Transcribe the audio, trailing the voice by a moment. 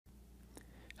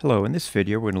Hello, in this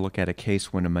video we're going to look at a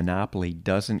case when a monopoly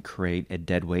doesn't create a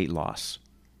deadweight loss.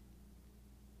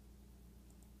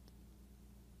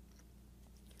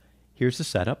 Here's the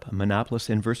setup. A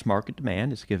monopolist inverse market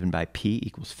demand is given by P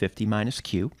equals 50 minus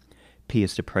Q. P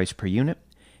is the price per unit,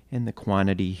 and the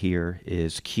quantity here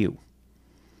is Q.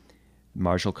 The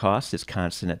marginal cost is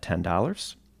constant at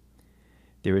 $10.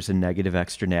 There is a negative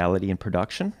externality in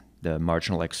production. The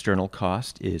marginal external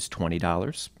cost is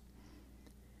 $20.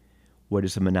 What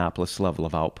is the monopolist's level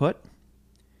of output?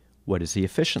 What is the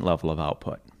efficient level of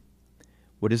output?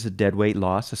 What is the deadweight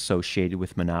loss associated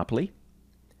with monopoly?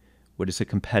 What is the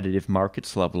competitive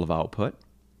market's level of output?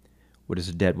 What is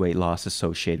the deadweight loss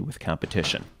associated with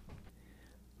competition?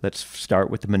 Let's start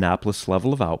with the monopolist's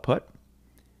level of output.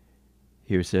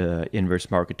 Here's the inverse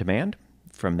market demand.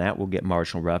 From that we'll get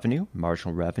marginal revenue.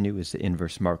 Marginal revenue is the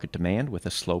inverse market demand with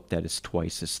a slope that is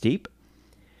twice as steep.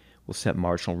 We'll set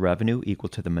marginal revenue equal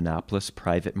to the monopolist's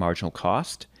private marginal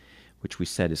cost, which we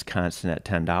said is constant at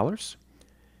 $10,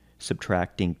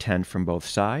 subtracting 10 from both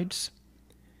sides,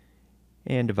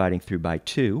 and dividing through by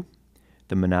 2.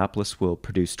 The monopolist will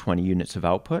produce 20 units of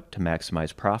output to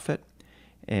maximize profit,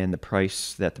 and the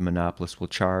price that the monopolist will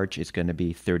charge is going to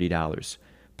be $30,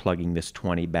 plugging this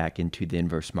 20 back into the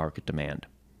inverse market demand.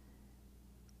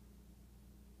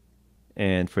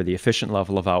 And for the efficient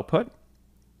level of output,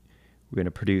 we're going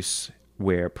to produce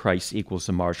where price equals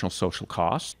the marginal social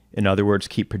cost. In other words,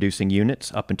 keep producing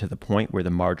units up until the point where the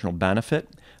marginal benefit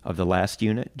of the last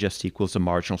unit just equals the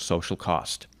marginal social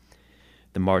cost.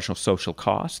 The marginal social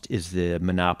cost is the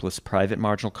monopolist's private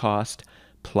marginal cost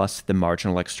plus the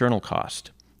marginal external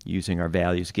cost. Using our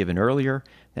values given earlier,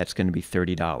 that's going to be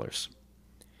 $30.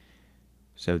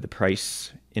 So the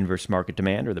price inverse market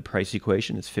demand, or the price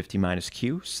equation, is 50 minus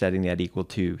Q, setting that equal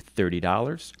to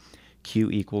 $30.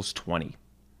 Q equals 20,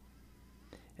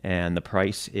 and the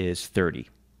price is 30.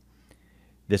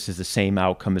 This is the same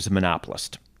outcome as a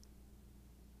monopolist.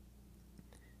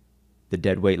 The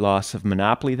deadweight loss of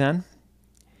monopoly then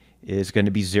is going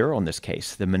to be 0 in this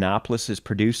case. The monopolist is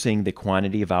producing the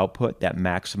quantity of output that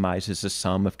maximizes the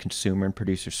sum of consumer and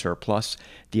producer surplus,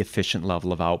 the efficient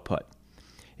level of output.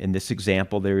 In this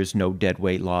example, there is no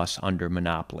deadweight loss under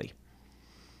monopoly.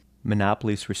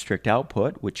 Monopolies restrict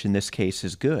output, which in this case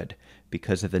is good.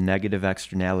 Because of the negative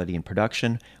externality in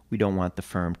production, we don't want the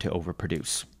firm to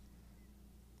overproduce.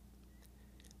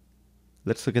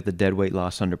 Let's look at the deadweight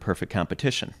loss under perfect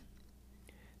competition.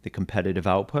 The competitive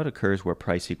output occurs where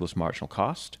price equals marginal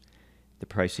cost. The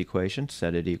price equation,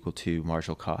 set it equal to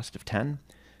marginal cost of 10.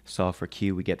 Solve for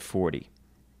Q, we get 40.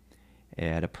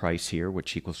 Add a price here,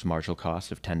 which equals marginal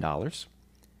cost of $10.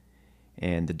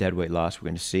 And the deadweight loss we're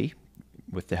going to see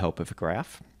with the help of a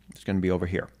graph. It's going to be over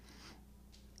here.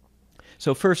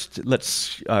 So first,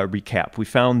 let's recap. We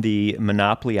found the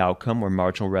monopoly outcome where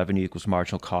marginal revenue equals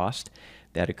marginal cost.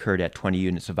 That occurred at 20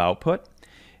 units of output.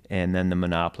 And then the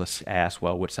monopolist asked,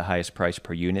 well, what's the highest price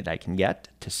per unit I can get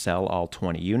to sell all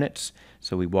 20 units?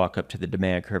 So we walk up to the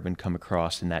demand curve and come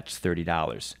across, and that's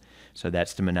 $30. So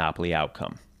that's the monopoly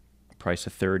outcome. Price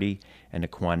of 30 and a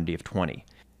quantity of 20.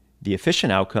 The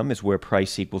efficient outcome is where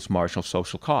price equals marginal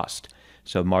social cost.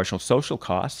 So marginal social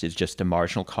cost is just the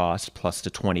marginal cost plus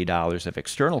the $20 of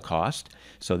external cost,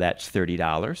 so that's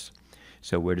 $30.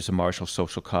 So where does the marginal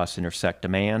social cost intersect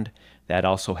demand? That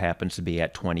also happens to be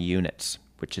at 20 units,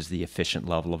 which is the efficient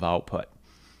level of output.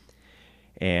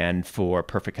 And for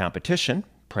perfect competition,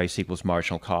 price equals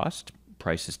marginal cost,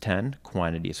 price is 10,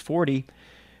 quantity is 40.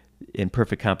 In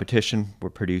perfect competition,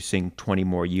 we're producing 20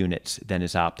 more units than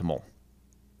is optimal.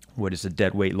 What is the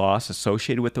deadweight loss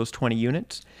associated with those 20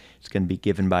 units? It's going to be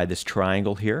given by this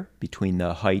triangle here between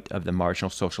the height of the marginal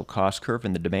social cost curve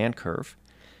and the demand curve.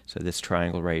 So this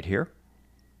triangle right here.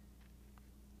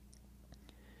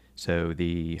 So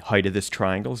the height of this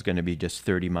triangle is going to be just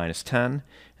 30 minus 10,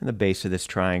 and the base of this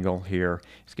triangle here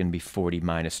is going to be 40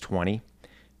 minus 20,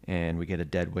 and we get a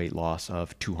deadweight loss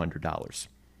of $200.